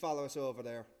 Please follow us over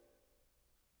there.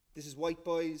 This is White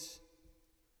Boys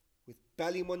with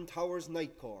Ballymun Towers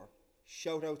Nightcore.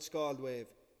 Shout out Scald Wave.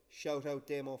 Shout out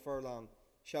Damo Furlong.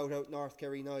 Shout out North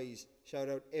Kerry Noise. Shout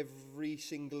out every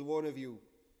single one of you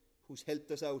who's helped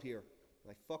us out here.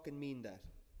 I fucking mean that.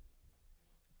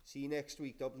 See you next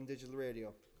week, Dublin Digital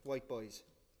Radio. White Boys,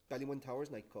 Ballymun Towers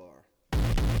Nightcore.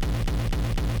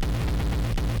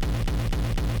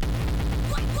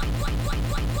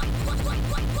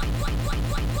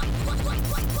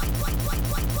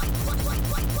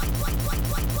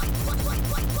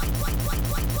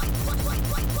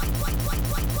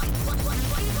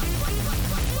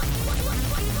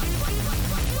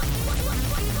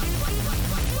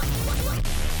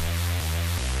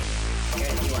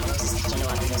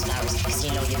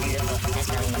 Casino, you're beautiful, that's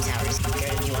Ballymun Towers. Girl,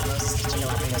 if you want roses, you know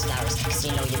I bring those flowers. Casino, you're beautiful, that's Ballymun Towers. Girl, if you want roses, you know I bring those flowers.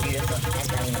 Casino, you're beautiful,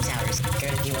 that's Ballymun Towers.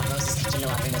 Girl, if you want roses, you know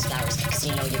I bring those flowers.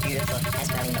 Casino, you're beautiful, that's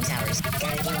Ballymun Towers.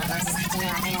 Girl, if you want roses, you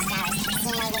know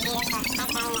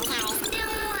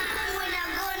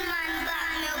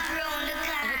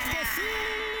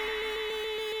I bring those flowers.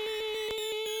 Casino, you're beautiful,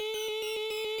 that's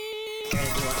Ballymun Towers. Girl,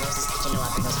 if you want roses, you know I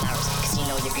bring those flowers.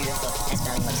 Casino, you're beautiful, that's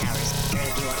Ballymun Towers. Girl,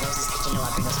 if you want roses, you know I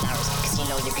bring those flowers.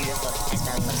 Casino, you're beautiful, that's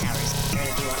Ballymun Towers. Girl,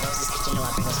 if you want roses, you know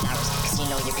I bring those flowers.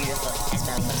 Casino, you're beautiful, that's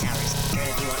Ballymun Towers. Girl,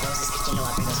 if you want roses, you know I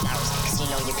bring those flowers.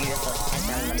 Casino, you're beautiful, that's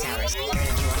Ballymun Towers. Girl, if you want roses, you know I bring those flowers. Casino, you're beautiful, that's Ballymun Towers. Girl,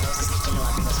 if you want roses, you know I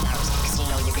bring those flowers.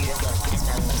 Casino, you're beautiful, that's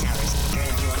Ballymun Towers. Girl,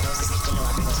 if you want roses, you know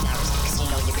I bring those flowers.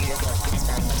 Casino, you're beautiful, that's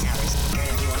Ballymun Towers.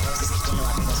 Casino,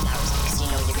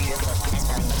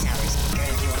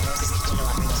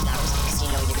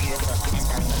 you're beautiful, that's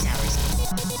Ballymun Towers.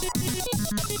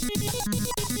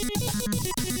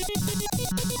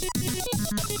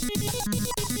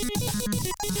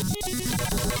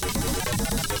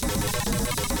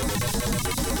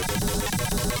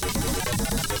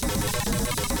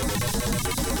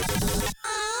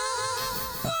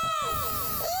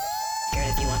 Girl,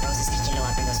 if you want roses, you know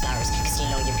I bring those flowers.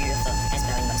 Casino, you're beautiful, that's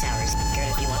Ballymun Towers. Girl,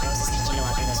 if you want roses, you know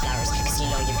I bring those flowers.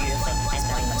 Casino, you're beautiful, that's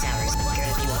Ballymun Towers. Girl,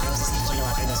 if you want roses, you know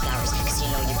I bring those flowers.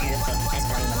 Casino, you're beautiful, that's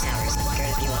Ballymun Towers.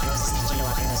 Girl, if you want roses, you know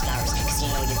I bring those flowers.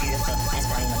 Casino, you're beautiful, that's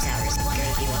Ballymun Towers.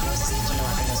 Girl, if you want roses, you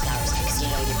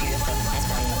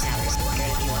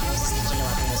know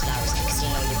I bring those flowers.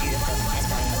 Casino, you're beautiful, that's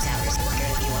Ballymun Towers.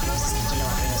 Girl, if you want roses, you know I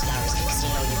bring those flowers.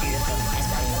 Casino, you're beautiful, that's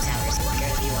Ballymun Towers.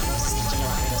 Girl, if you want roses, you know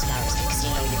I bring those flowers.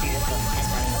 Casino, you're beautiful, that's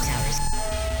Ballymun Towers.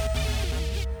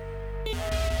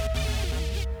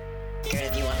 Girl,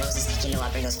 if you want roses, you know I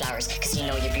bring those flowers.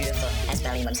 Casino, you're beautiful, that's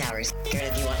Ballymun Towers. Girl,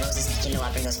 if you want roses, you know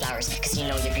I bring those flowers.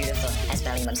 Casino, you're beautiful, that's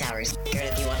Ballymun Towers. Girl,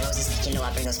 if you want roses, you know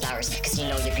I bring those flowers.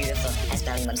 Casino, you're beautiful, that's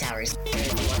Ballymun Towers. Girl,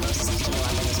 if you want roses, you know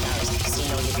I bring those flowers.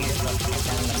 Casino, you're beautiful, that's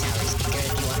Ballymun Towers. Girl,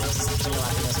 if you want roses, you know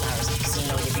I bring those flowers.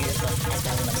 Casino, you're beautiful, that's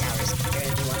Ballymun Towers. Girl,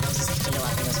 if you want roses, you know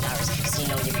I bring those flowers.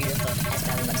 Casino, you're beautiful, that's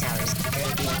Ballymun Towers. Girl,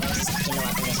 if you want roses, you know I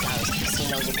bring those flowers.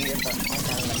 Casino, you're beautiful, that's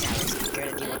Ballymun Towers.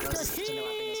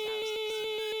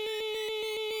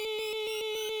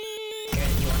 Girl,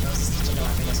 if you want roses, you know I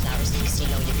bring those flowers.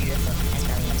 Casino, you're beautiful, that's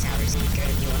Ballymun Towers. Girl,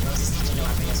 if you want roses, you know I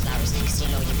bring those flowers.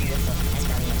 Casino, you're beautiful, that's